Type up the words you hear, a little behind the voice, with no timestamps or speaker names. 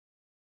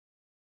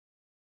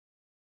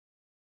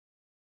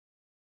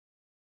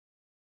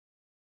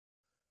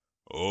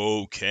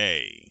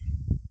Okay,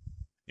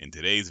 in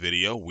today's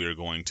video, we're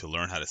going to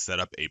learn how to set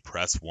up a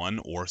press-1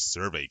 or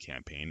survey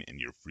campaign in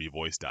your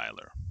Freevoice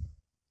dialer.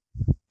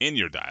 In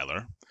your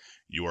dialer,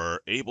 you are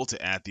able to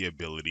add the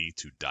ability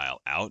to dial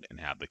out and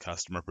have the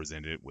customer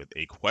presented with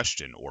a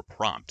question or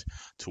prompt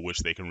to which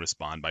they can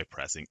respond by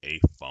pressing a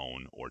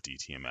phone or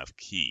Dtmf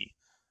key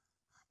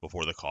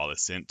before the call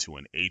is sent to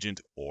an agent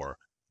or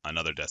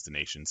another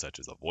destination such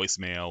as a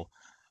voicemail,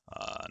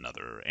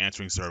 another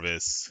answering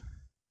service,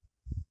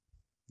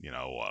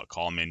 a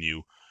call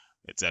menu,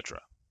 etc.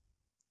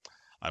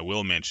 I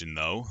will mention,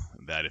 though,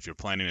 that if you're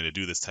planning to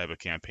do this type of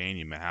campaign,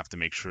 you may have to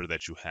make sure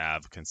that you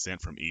have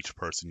consent from each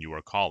person you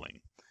are calling.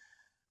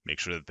 Make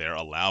sure that they're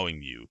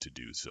allowing you to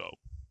do so.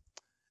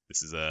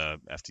 This is a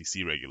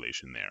FTC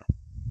regulation there.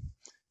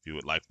 If you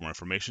would like more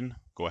information,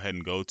 go ahead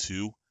and go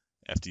to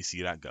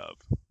ftc.gov.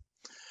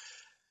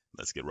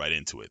 Let's get right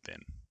into it then.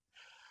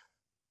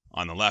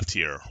 On the left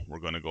here, we're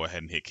going to go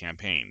ahead and hit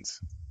campaigns.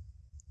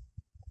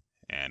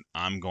 And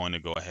I'm going to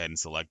go ahead and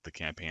select the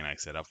campaign I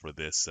set up for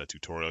this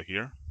tutorial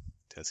here.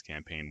 Test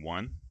campaign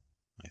 1.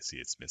 I see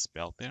it's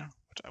misspelled there,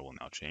 which I will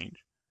now change.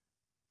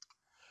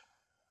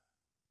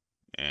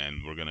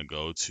 And we're going to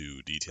go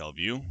to detail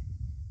view.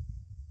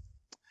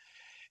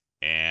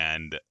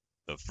 And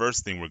the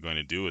first thing we're going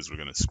to do is we're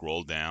going to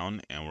scroll down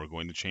and we're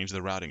going to change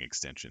the routing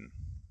extension.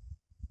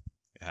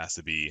 It has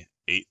to be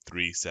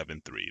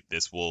 8373.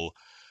 This will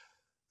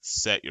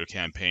set your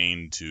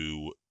campaign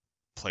to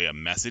play a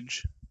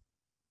message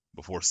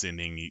before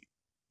sending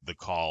the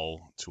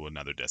call to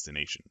another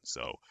destination.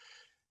 So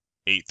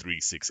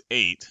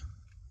 8368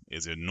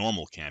 is a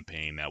normal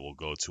campaign that will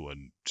go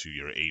to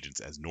your agents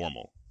as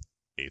normal.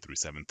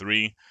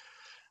 8373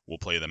 will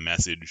play the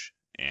message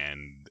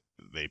and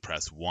they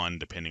press 1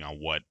 depending on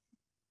what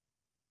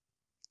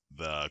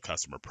the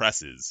customer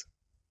presses.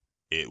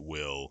 It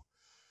will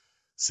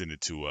send it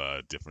to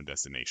a different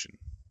destination.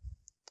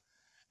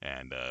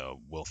 And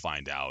we'll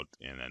find out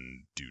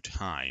in due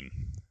time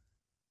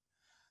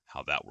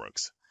how that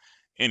works.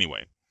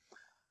 Anyway,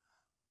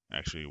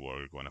 actually,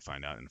 we're going to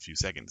find out in a few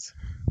seconds.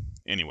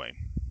 Anyway,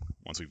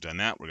 once we've done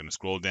that, we're going to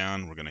scroll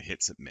down. We're going to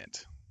hit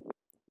submit.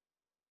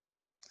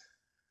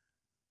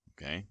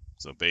 Okay,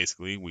 so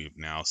basically, we've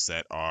now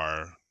set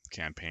our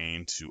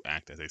campaign to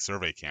act as a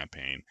survey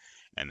campaign.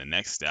 And the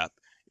next step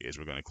is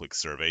we're going to click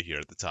survey here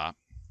at the top.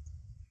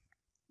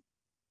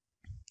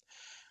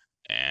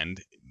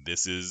 And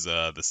this is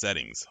the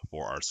settings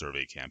for our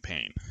survey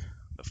campaign.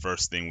 The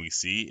first thing we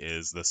see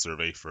is the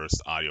survey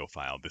first audio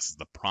file. This is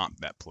the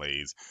prompt that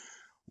plays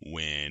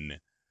when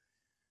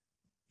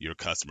your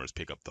customers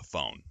pick up the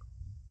phone.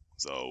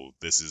 So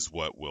this is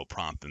what will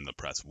prompt them to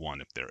press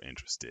 1 if they're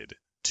interested,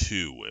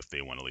 2 if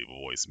they want to leave a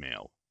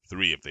voicemail,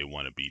 3 if they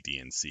want to be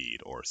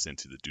DNC'd or sent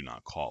to the do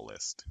not call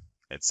list,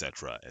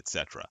 etc.,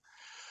 etc.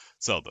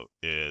 So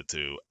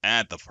to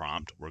add the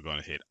prompt, we're going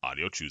to hit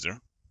audio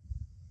chooser.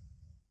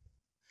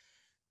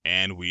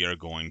 And we are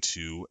going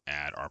to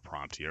add our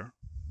prompt here.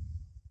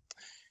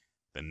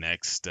 The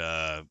next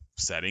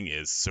setting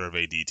is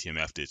survey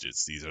Dtmf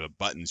digits. These are the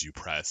buttons you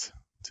press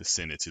to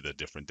send it to the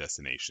different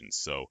destinations.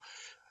 So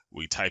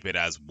we type it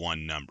as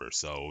one number.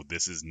 So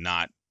this is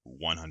not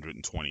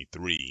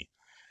 123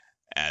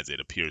 as it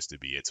appears to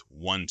be. It's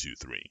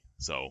 123.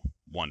 So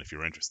 1 if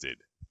you're interested,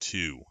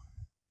 2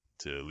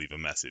 to leave a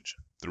message,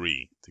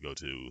 3 to go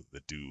to the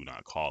do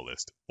not call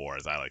list, or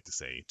as I like to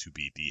say, to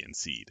be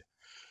DNC'd.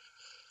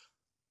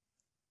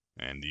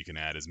 And you can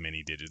add as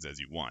many digits as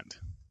you want.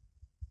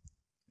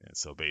 And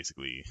so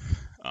basically,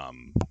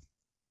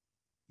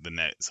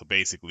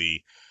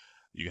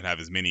 you can have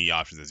as many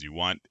options as you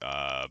want.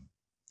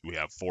 We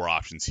have 4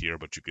 options here,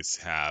 but you could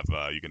have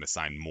you can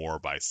assign more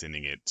by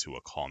sending it to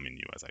a call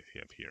menu, as I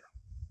have here.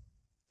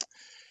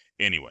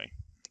 Anyway,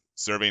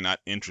 survey not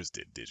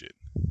interested digit.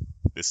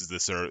 This is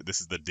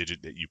the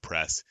digit that you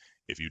press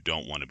if you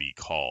don't want to be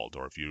called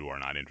or if you are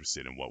not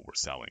interested in what we're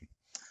selling.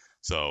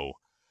 So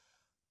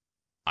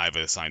I've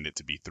assigned it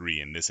to be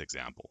 3 in this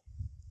example.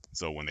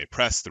 So when they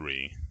press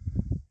 3,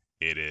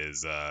 it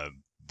is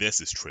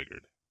this is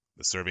triggered.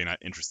 The survey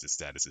not interested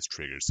status is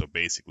triggered. So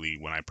basically,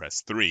 when I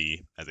press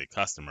 3 as a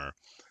customer,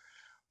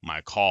 my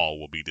call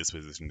will be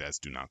dispositioned as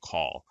do not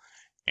call,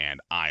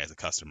 and I as a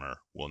customer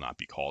will not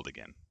be called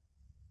again.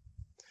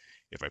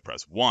 If I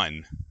press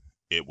 1,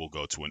 it will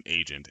go to an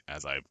agent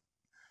as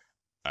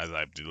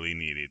I've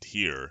delineated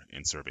here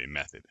in survey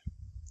method.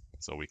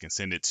 So we can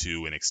send it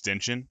to an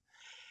extension,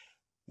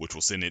 which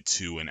will send it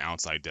to an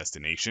outside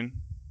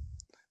destination.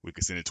 We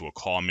can send it to a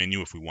call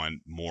menu if we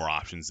want more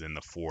options than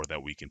the 4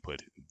 that we can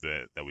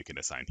that we can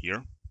assign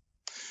here.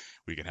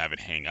 We can have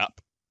it hang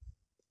up,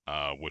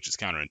 which is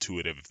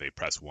counterintuitive if they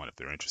press 1 if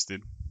they're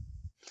interested.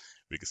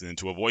 We can send it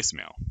to a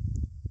voicemail,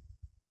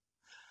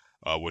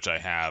 which I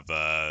have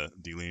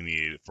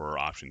delineated for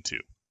option 2,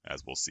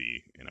 as we'll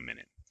see in a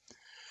minute.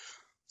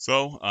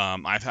 So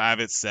I have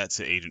it set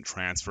to agent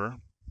transfer.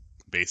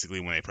 Basically,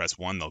 when they press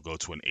 1, they'll go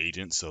to an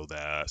agent, so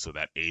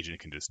that agent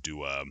can just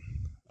do a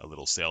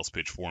little sales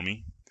pitch for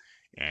me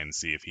and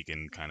see if he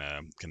can kind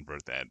of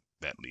convert that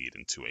lead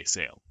into a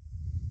sale.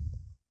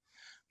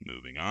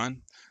 Moving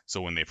on.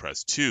 So when they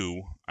press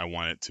 2, I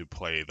want it to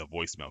play the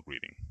voicemail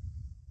greeting.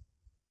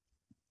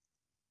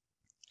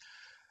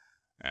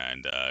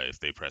 And if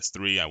they press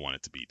 3, I want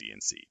it to be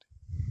DNC'd.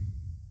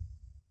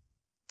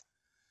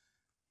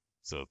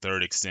 So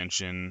third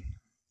extension,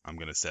 I'm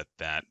going to set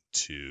that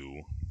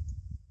to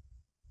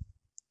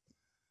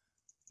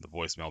the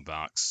voicemail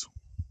box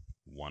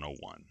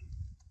 101.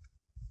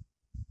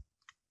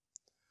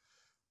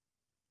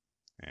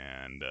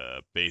 And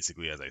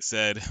basically, as I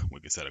said,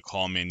 we can set a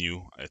call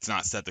menu. It's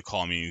not set to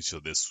call menu, so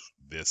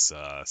this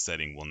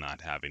setting will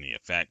not have any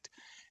effect.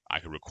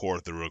 I could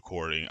record the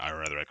recording, or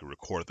rather, I could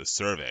record the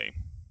survey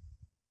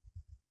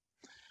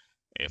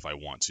if I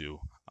want to.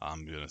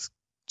 I'm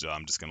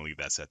just gonna leave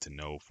that set to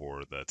no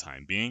for the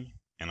time being,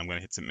 and I'm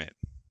gonna hit submit.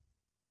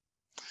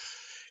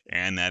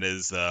 And that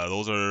is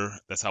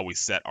that's how we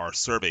set our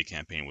survey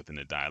campaign within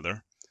the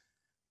dialer.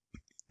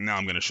 Now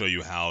I'm going to show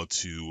you how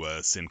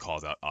to send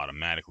calls out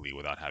automatically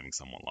without having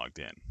someone logged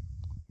in.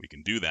 We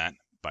can do that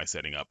by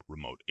setting up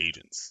remote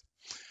agents.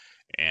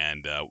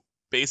 And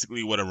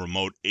basically what a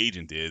remote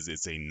agent is,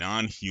 it's a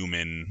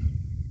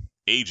non-human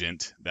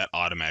agent that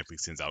automatically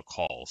sends out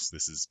calls.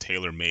 This is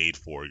tailor-made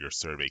for your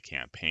survey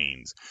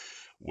campaigns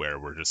where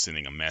we're just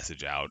sending a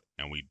message out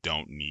and we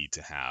don't need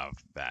to have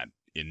that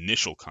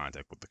initial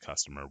contact with the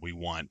customer. We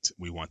want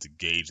to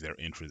gauge their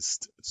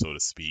interest, so to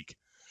speak,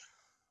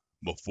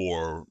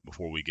 before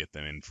we get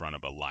them in front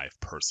of a live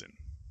person.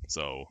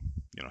 So,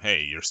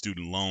 hey, your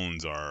student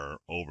loans are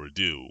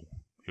overdue.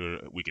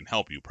 Here, we can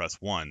help you. Press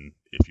 1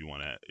 if you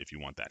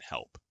want that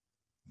help.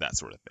 That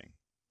sort of thing.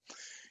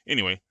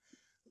 Anyway,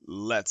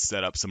 let's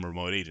set up some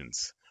remote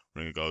agents.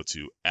 We're going to go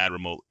to Add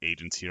Remote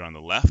Agents here on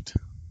the left.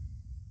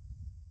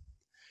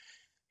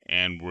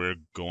 And we're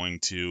going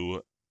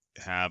to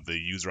have the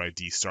user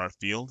ID start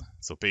field.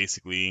 So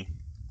basically,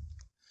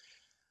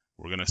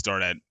 we're going to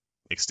start at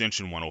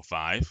extension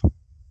 105.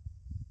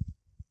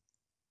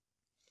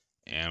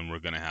 And we're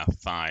going to have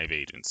 5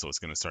 agents. So it's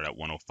going to start at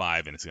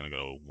 105 and it's going to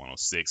go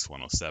 106,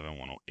 107,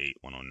 108,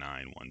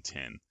 109,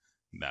 110,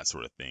 that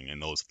sort of thing.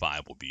 And those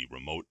 5 will be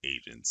remote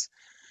agents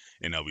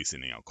and they'll be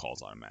sending out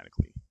calls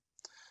automatically.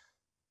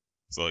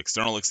 So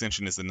external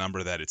extension is the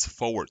number that it's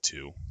forward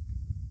to.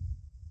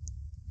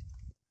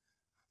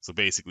 So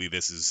basically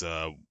this is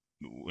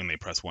when they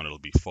press 1, it'll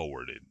be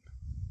forwarded,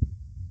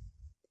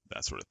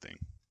 that sort of thing.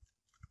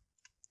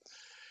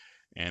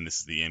 And this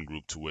is the end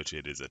group to which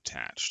it is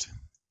attached.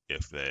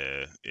 If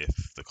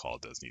the call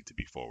does need to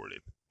be forwarded,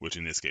 which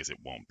in this case it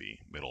won't be.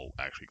 It'll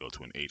actually go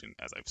to an agent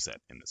as I've set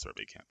in the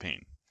survey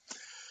campaign.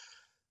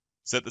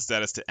 Set the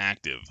status to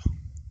active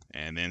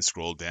and then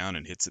scroll down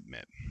and hit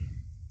submit.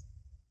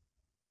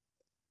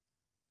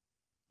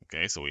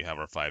 Okay, so we have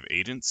our 5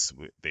 agents.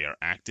 They are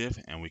active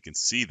and we can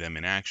see them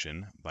in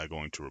action by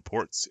going to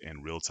reports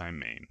and real-time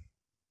main.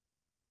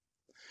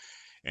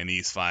 And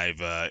these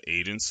 5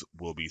 agents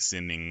will be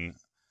sending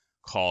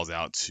calls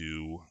out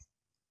to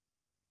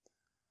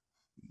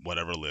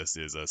whatever list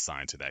is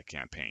assigned to that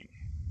campaign.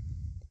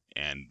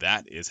 And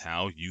that is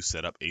how you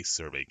set up a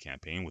survey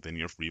campaign within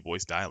your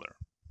Freevoice dialer.